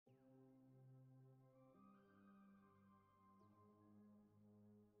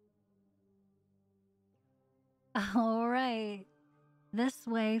All right. This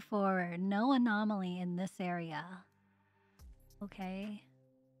way forward. No anomaly in this area. Okay.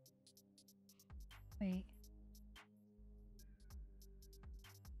 Wait.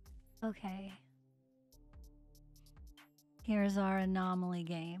 Okay. Here's our anomaly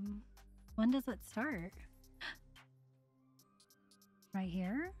game. When does it start? Right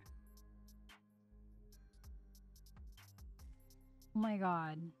here? Oh my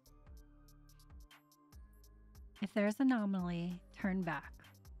god. If there's anomaly, turn back.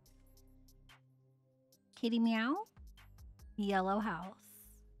 Kitty meow? Yellow house.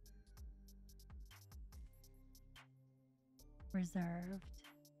 Reserved.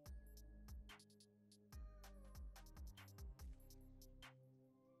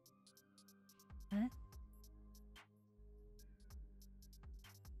 What?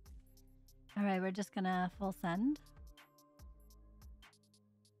 Alright, we're just gonna full send.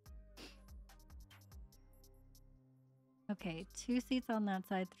 Okay, 2 seats on that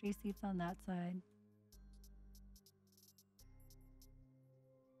side, 3 seats on that side.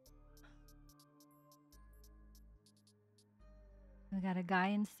 We got a guy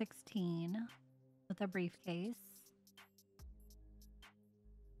in 16 with a briefcase.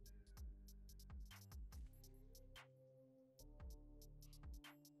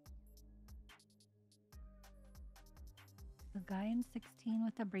 A guy in 16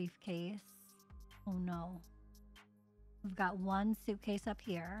 with a briefcase. Oh no. We've got 1 suitcase up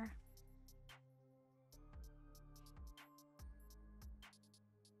here.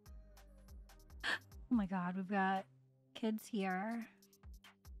 Oh my god, we've got kids here.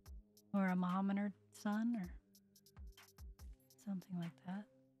 Or a mom and her son or something like that.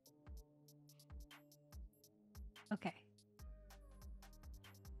 Okay.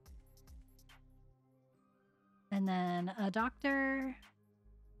 And then a doctor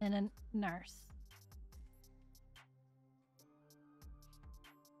and a nurse.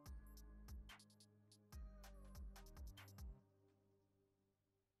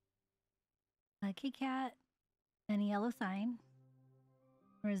 A kitty cat and a yellow sign.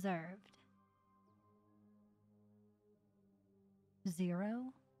 Reserved.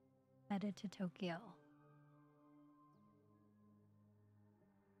 0 headed to Tokyo.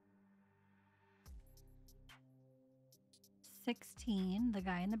 $16, the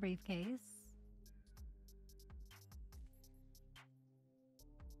guy in the briefcase.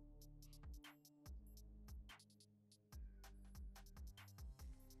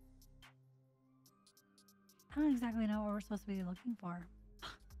 I don't exactly know what we're supposed to be looking for.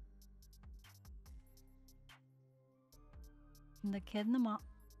 And the kid and the mom.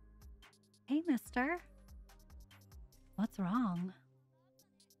 Hey, mister. What's wrong?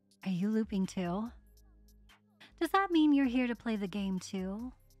 Are you looping too? Does that mean you're here to play the game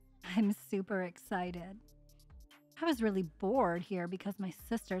too? I'm super excited. I was really bored here because my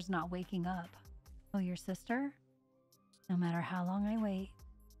sister's not waking up. Oh, your sister? No matter how long I wait,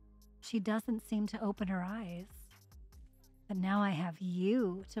 she doesn't seem to open her eyes. But now I have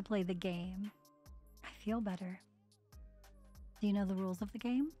you to play the game. I feel better. Do you know the rules of the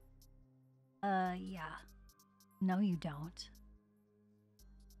game? Yeah. No, you don't.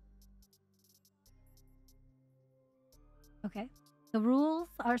 Okay. The rules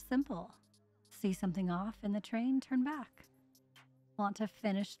are simple. See something off in the train, turn back. Want to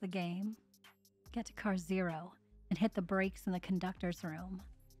finish the game? Get to car 0 and hit the brakes in the conductor's room.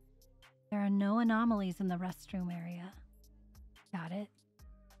 There are no anomalies in the restroom area. Got it?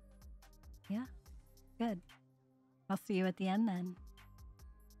 Yeah? Good. I'll see you at the end then.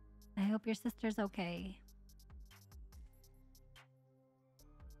 I hope your sister's okay.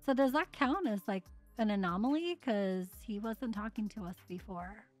 So does that count as like an anomaly? Because he wasn't talking to us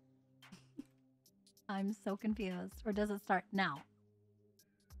before. I'm so confused. Or does it start now?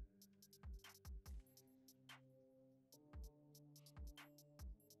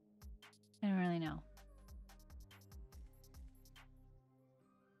 I don't really know.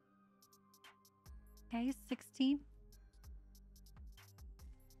 Okay, 16.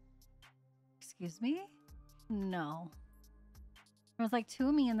 Excuse me? No. There was like 2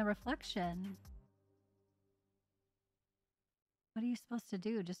 of me in the reflection. What are you supposed to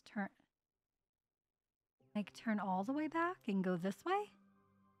do? Just turn... Like turn all the way back and go this way?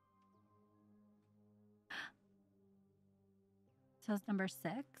 So it's number 6.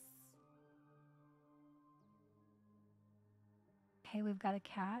 Okay, we've got a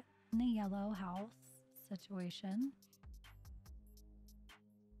cat in a yellow house situation.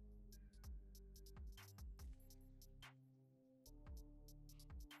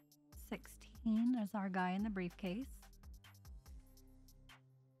 16, there's our guy in the briefcase.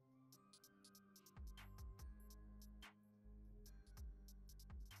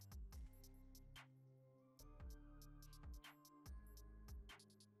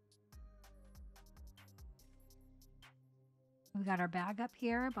 We got our bag up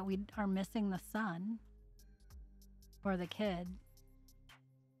here, but we are missing the son or the kid.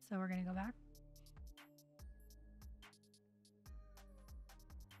 So we're going to go back.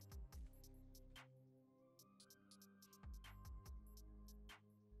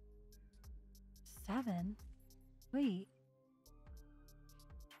 Seven? Wait.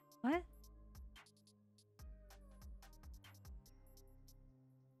 What?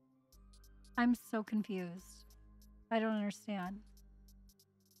 I'm so confused. I don't understand.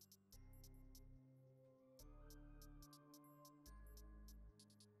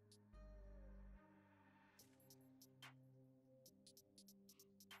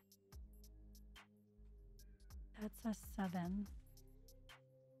 That's a 7.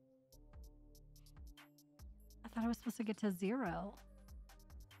 I thought I was supposed to get to 0.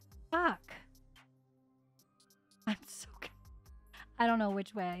 Fuck. I'm so I don't know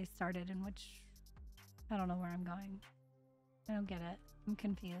which way I started and which... I don't know where I'm going. I don't get it. I'm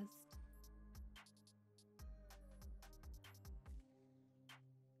confused.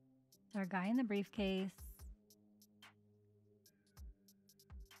 It's our guy in the briefcase.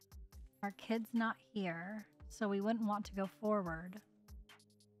 Our kid's not here, so we wouldn't want to go forward.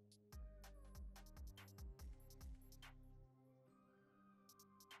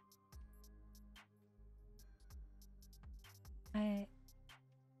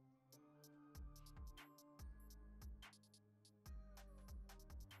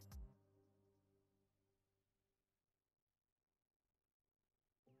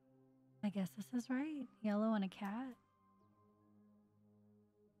 I guess this is right. Yellow and a cat.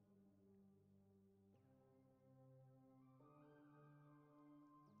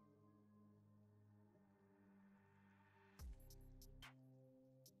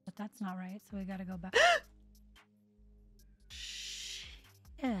 But that's not right, so we gotta go back.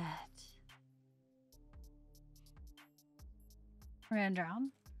 Shit. We're gonna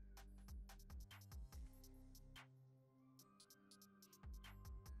drown.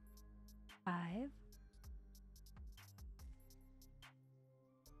 Five.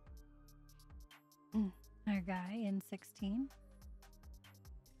 Our guy in 16.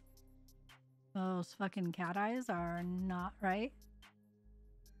 Those fucking cat eyes are not right.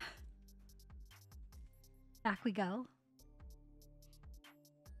 Back we go.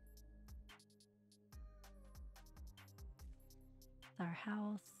 It's our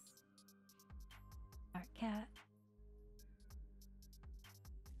house. Our cat.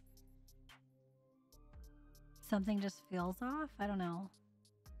 Something just feels off? I don't know.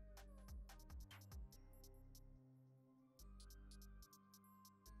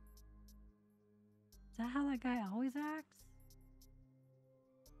 Is that how that guy always acts?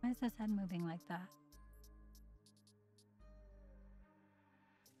 Why is his head moving like that?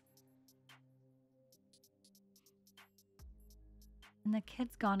 And the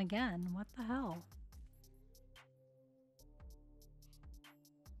kid's gone again. What the hell?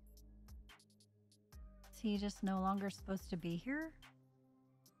 Is he just no longer supposed to be here?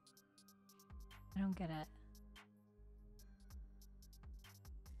 I don't get it.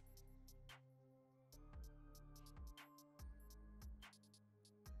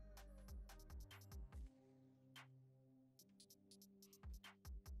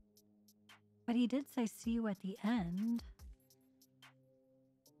 But he did say see you at the end.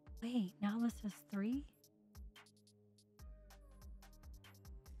 Wait, now this is 3?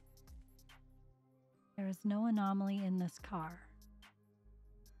 There is no anomaly in this car.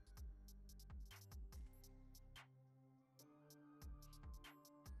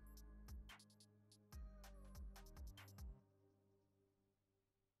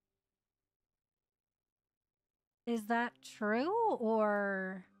 Is that true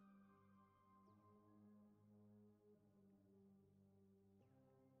or...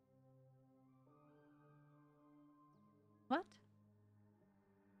 What?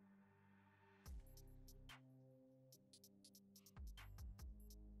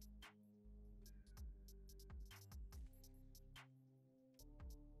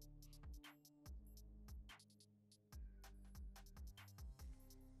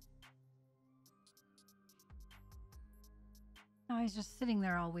 Oh, he's just sitting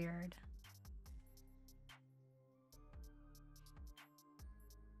there all weird.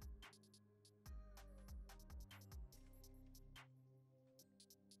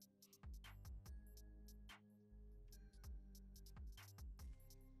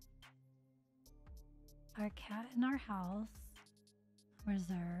 Our cat in our house.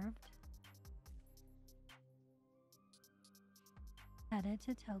 Reserved. Headed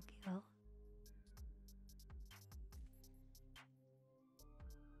to Tokyo.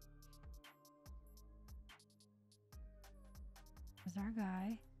 There's our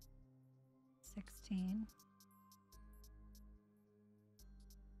guy. 16.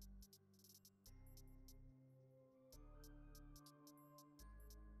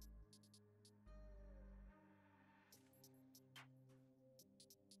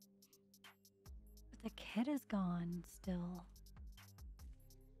 But the kid is gone still.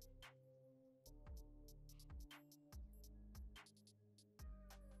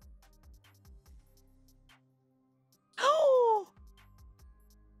 Oh!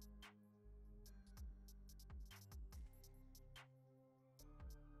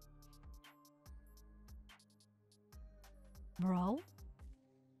 Bro?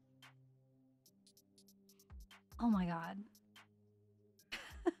 Oh my god.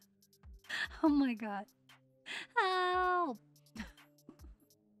 Oh my god. Help!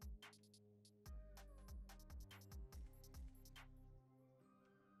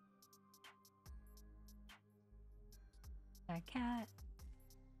 Our cat.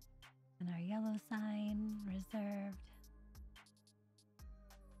 And our yellow sign reserved.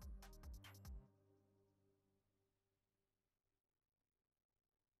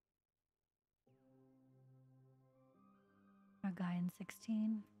 Our guy in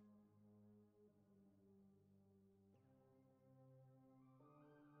 16.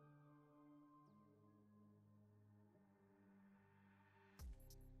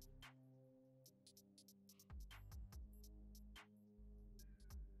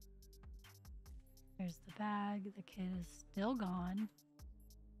 There's the bag. The kid is still gone.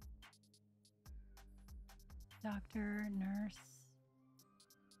 Doctor, nurse.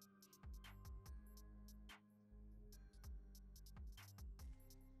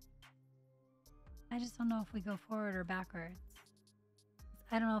 I just don't know if we go forward or backwards.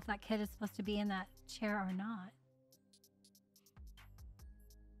 I don't know if that kid is supposed to be in that chair or not.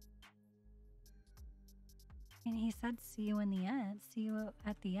 And he said, see you in the end. See you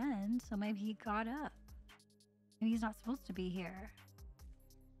at the end. So maybe he got up. Maybe he's not supposed to be here.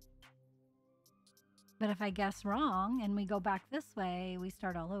 But if I guess wrong and we go back this way, we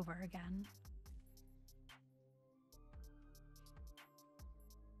start all over again.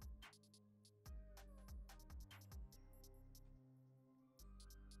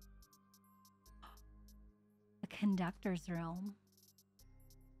 The conductor's room.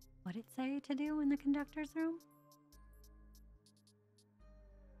 What'd it say to do in the conductor's room?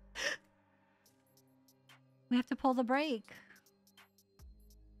 We have to pull the brake.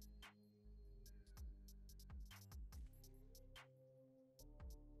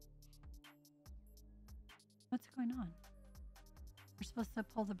 What's going on? We're supposed to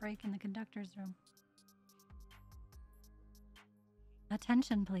pull the brake in the conductor's room.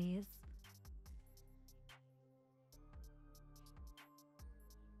 Attention, please.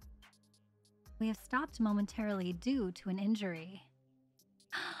 We have stopped momentarily due to an injury.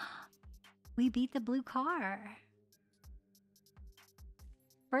 We beat the blue car.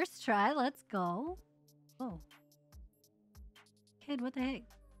 First try, let's go. Whoa. Kid, what the heck?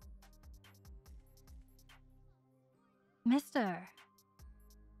 Mister.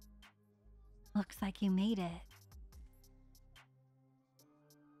 Looks like you made it.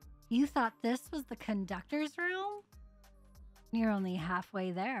 You thought this was the conductor's room? You're only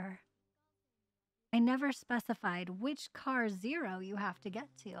halfway there. I never specified which car 0 you have to get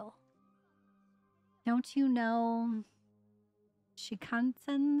to. Don't you know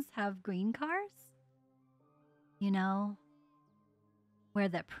Shinkansens have green cars? You know, where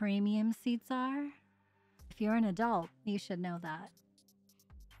the premium seats are? If you're an adult, you should know that.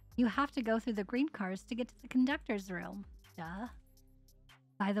 You have to go through the green cars to get to the conductor's room. Duh.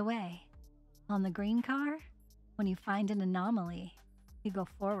 By the way, on the green car, when you find an anomaly, you go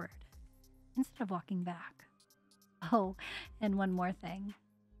forward instead of walking back. Oh, and one more thing.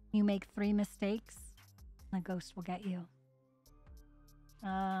 You make 3 mistakes, the ghost will get you.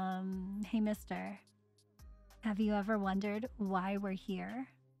 Hey mister, have you ever wondered why we're here?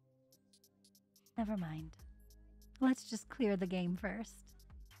 Never mind. Let's just clear the game first.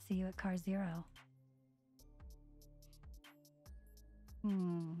 See you at car 0.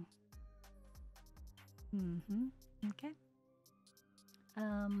 Okay.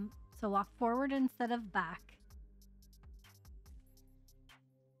 So walk forward instead of back.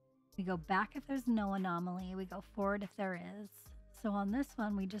 We go back if there's no anomaly. We go forward if there is. So on this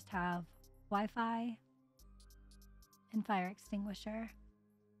one, we just have Wi-Fi and fire extinguisher.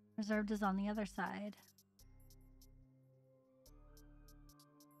 Reserved is on the other side.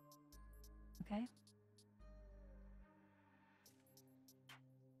 Okay.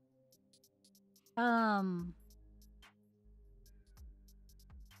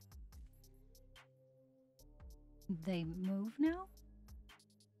 They move now?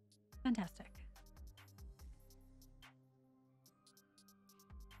 Fantastic.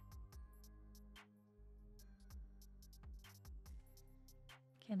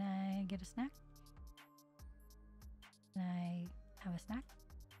 Can I get a snack? Can I have a snack?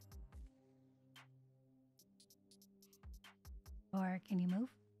 Or can you move?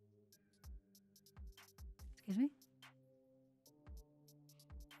 Excuse me?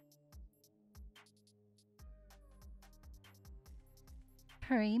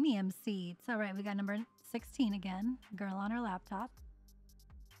 Premium seats. All right, we got number 16 again. Girl on her laptop.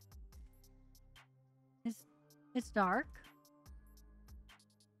 It's dark.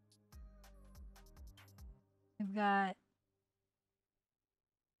 We've got...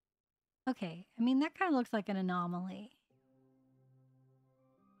 Okay, I mean, that kind of looks like an anomaly.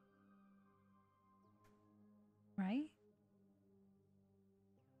 Right?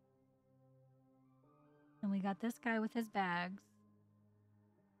 And we got this guy with his bags.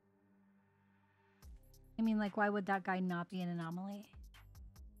 I mean, like, why would that guy not be an anomaly?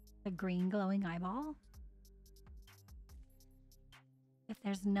 The green glowing eyeball? If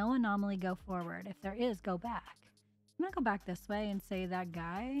there's no anomaly, go forward. If there is, go back. I'm gonna go back this way and say that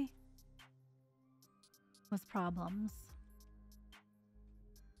guy was problems.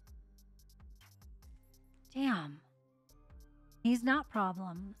 Damn. He's not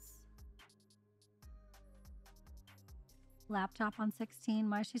problems. Laptop on 16.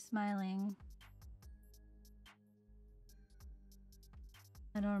 Why is she smiling?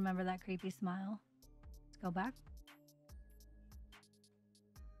 I don't remember that creepy smile. Let's go back.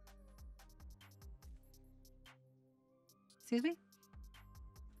 Excuse me?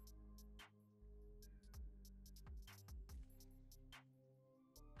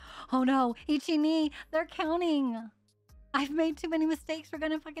 Oh no, Ichi-ni, they're counting. I've made too many mistakes. We're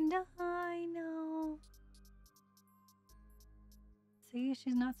gonna fucking die. No. See,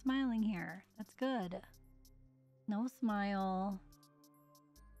 she's not smiling here. That's good. No smile.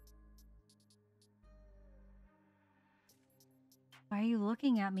 Why are you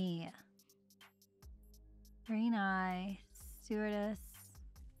looking at me? Green eye, stewardess.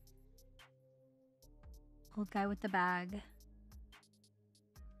 Old guy with the bag.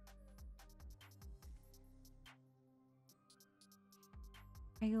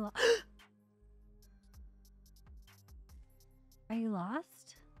 Are you Are you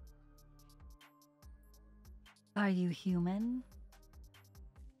lost? Are you human?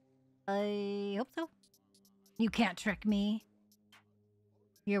 I hope so. You can't trick me.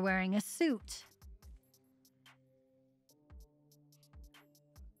 You're wearing a suit.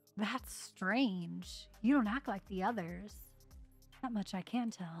 That's strange. You don't act like the others. Not much I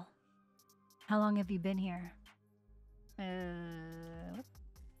can tell. How long have you been here? Did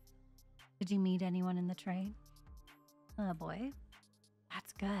you meet anyone in the train? Oh boy.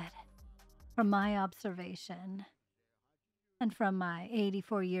 That's good. From my observation, and from my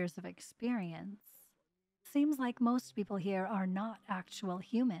 84 years of experience, seems like most people here are not actual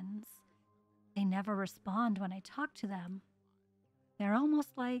humans. They never respond when I talk to them. They're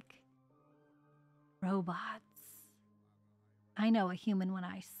almost like robots. I know a human when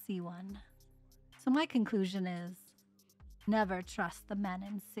I see one. So my conclusion is, never trust the men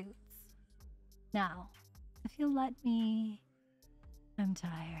in suits. Now, if you'll let me... I'm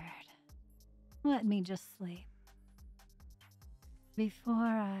tired. Let me just sleep. Before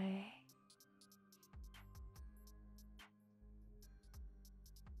I...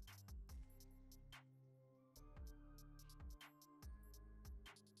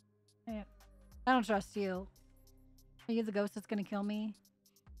 I don't trust you. Are you the ghost that's gonna kill me?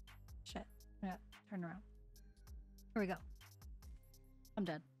 Shit. Yeah, turn around. Here we go. I'm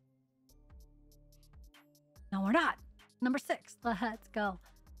dead. No, we're not. Number 6. Let's go.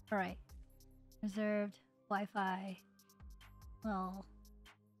 All right. Reserved Wi-Fi. Well,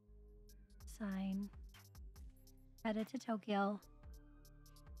 sign. Headed to Tokyo.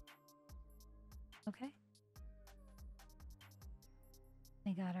 Okay.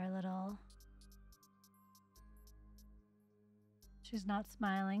 We got our little... She's not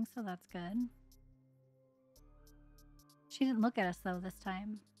smiling, so that's good. She didn't look at us, though, this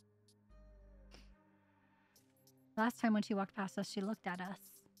time. Last time when she walked past us, she looked at us.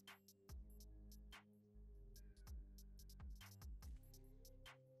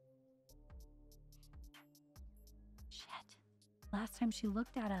 Shit. Last time she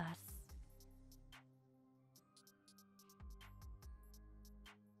looked at us.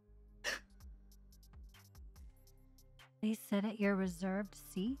 Please sit at your reserved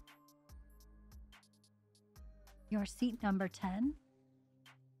seat. Your seat number 10.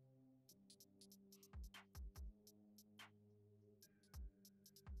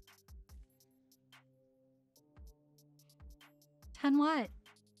 10 what?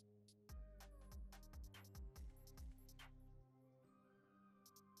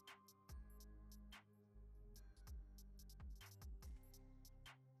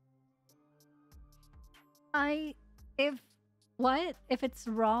 If what? If it's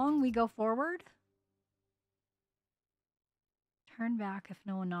wrong, we go forward? Turn back if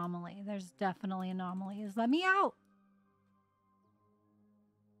no anomaly. There's definitely anomalies. Let me out.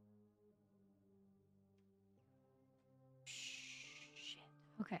 Shit.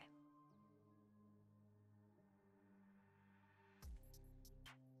 Okay.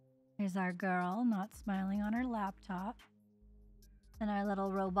 Here's our girl not smiling on her laptop. And our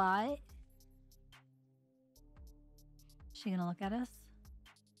little robot. She gonna look at us?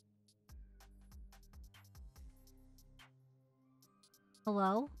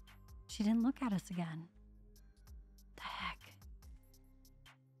 Hello? She didn't look at us again. The heck?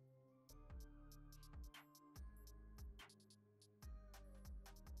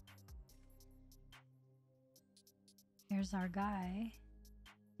 Here's our guy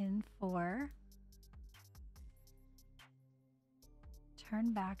in 4.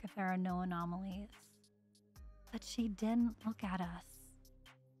 Turn back if there are no anomalies. But she didn't look at us.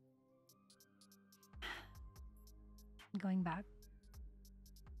 Going back.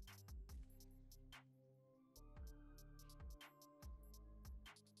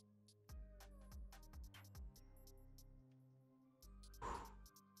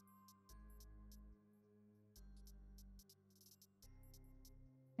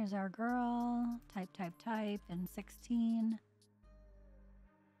 Here's our girl. Type, in 16.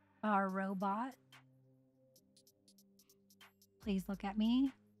 Our robot. Please look at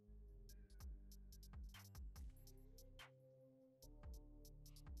me.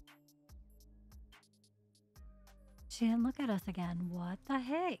 She didn't look at us again. What the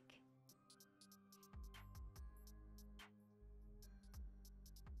heck?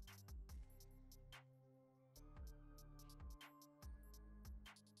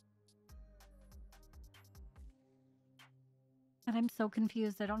 And I'm so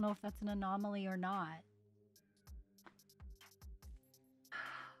confused. I don't know if that's an anomaly or not.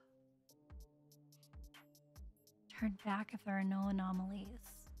 Turn back if there are no anomalies.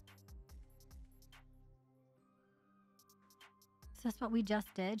 Is this what we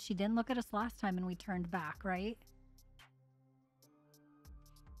just did? She didn't look at us last time and we turned back, right?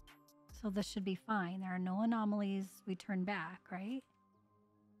 So this should be fine. There are no anomalies. We turn back, right?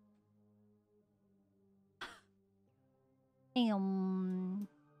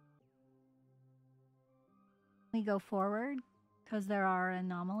 We go forward because there are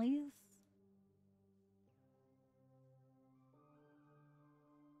anomalies.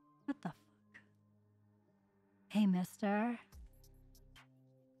 What the fuck? Hey, mister.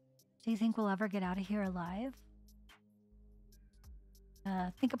 Do you think we'll ever get out of here alive?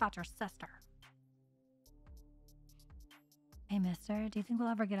 Think about your sister. Hey, mister. Do you think we'll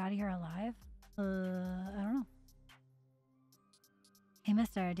ever get out of here alive? I don't know. Hey,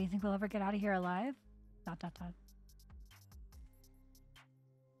 mister. Do you think we'll ever get out of here alive? ...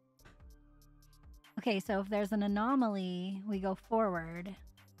 Okay, so if there's an anomaly, we go forward.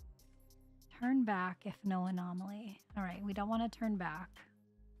 Turn back if no anomaly. All right, we don't want to turn back.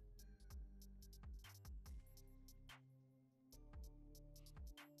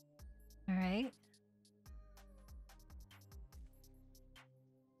 All right.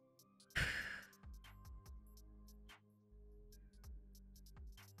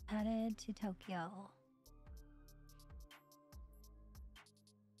 Headed to Tokyo.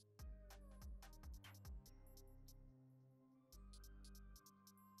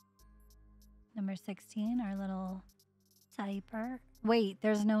 Number 16, our little typer. Wait,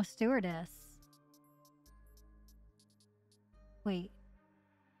 there's no stewardess. Wait.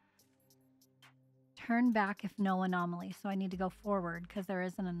 Turn back if no anomaly. So I need to go forward because there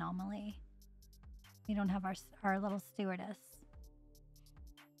is an anomaly. We don't have our little stewardess.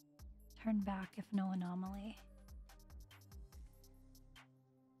 Turn back if no anomaly.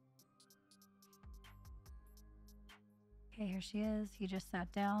 Okay, here she is. He just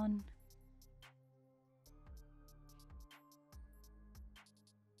sat down.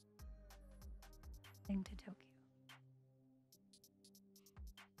 To Tokyo.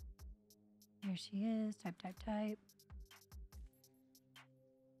 Here she is. Type.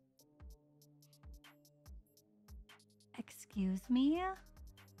 Excuse me?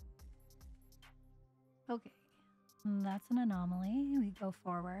 Okay. That's an anomaly. We go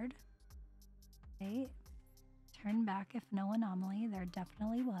forward. Okay. Turn back if no anomaly. There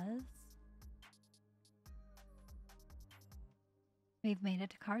definitely was. We've made it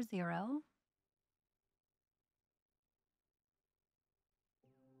to car 0.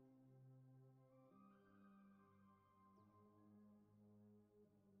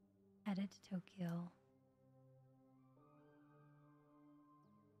 Headed to Tokyo.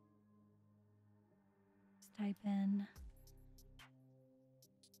 Let's type in.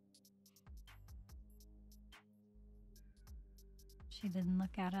 She didn't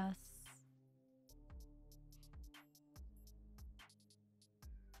look at us.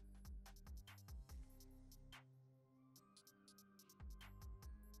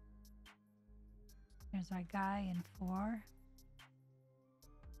 There's our guy in 4.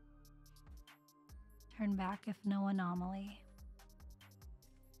 Turn back if no anomaly.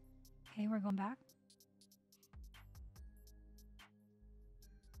 Okay, we're going back.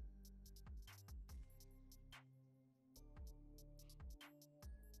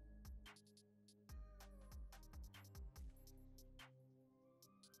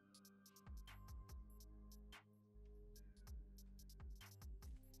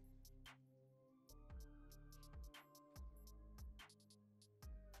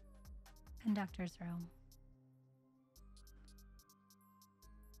 Conductor's room.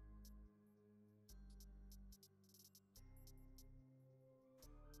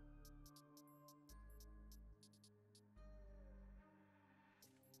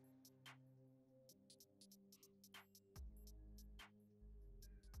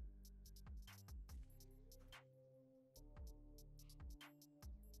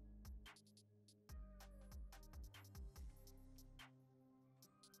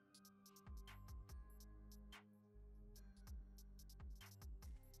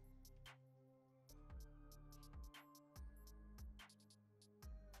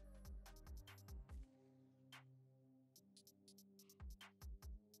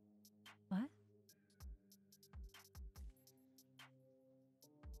 What?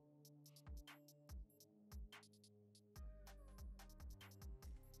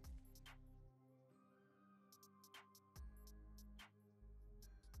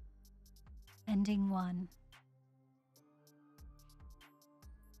 Ending 1.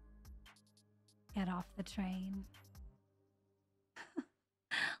 Get off the train.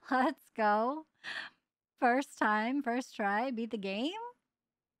 Let's go. First time, first try, beat the game?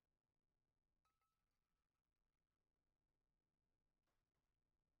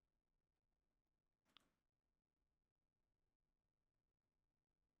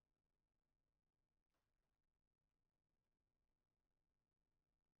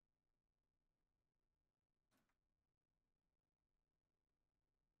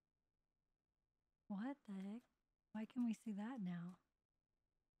 What the heck? Why can we see that now?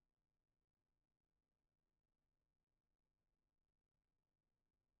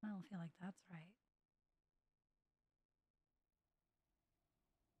 I don't feel like that's right.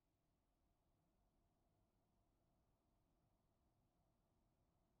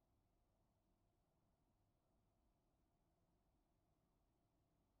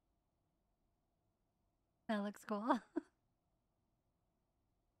 That looks cool.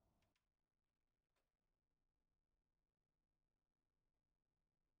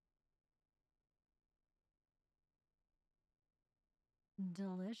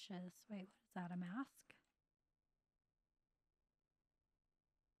 Delicious. Wait, what is that? A mask?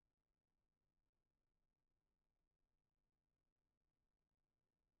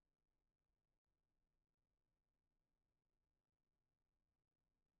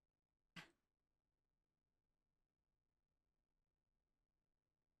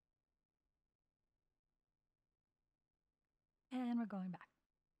 And we're going back.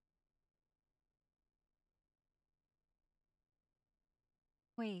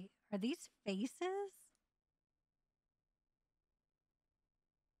 Wait, are these faces?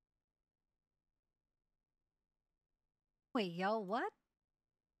 Wait, yo, what?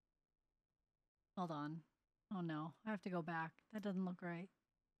 Hold on. Oh no, I have to go back. That doesn't look right.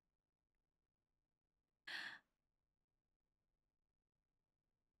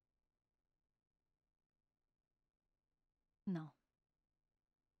 No.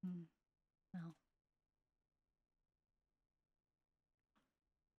 No.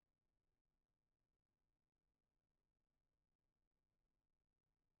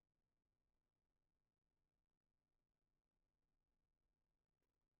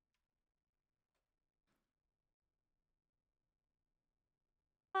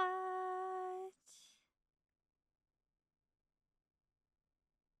 What?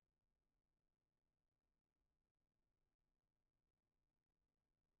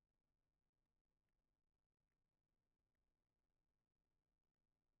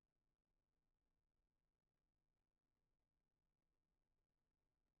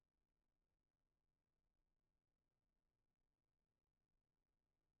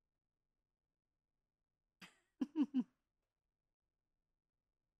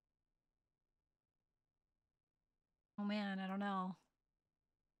 man, I don't know.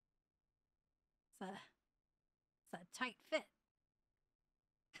 It's a tight fit.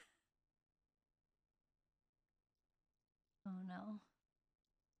 Oh no.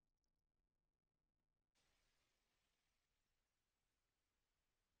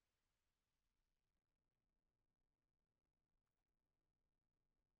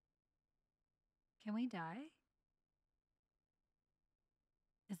 Can we die?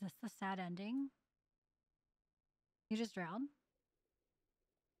 Is this the sad ending? You just drowned?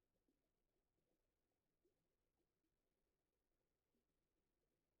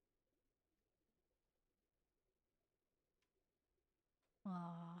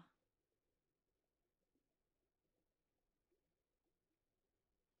 Aw.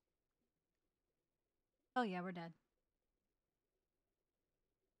 Oh yeah, we're dead.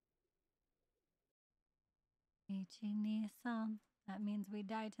 Ichi-ni-san. That means we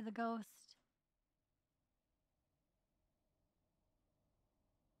die to the ghost.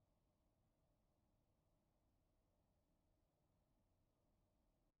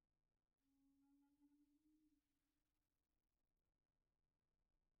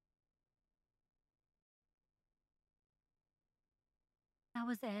 That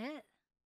was it?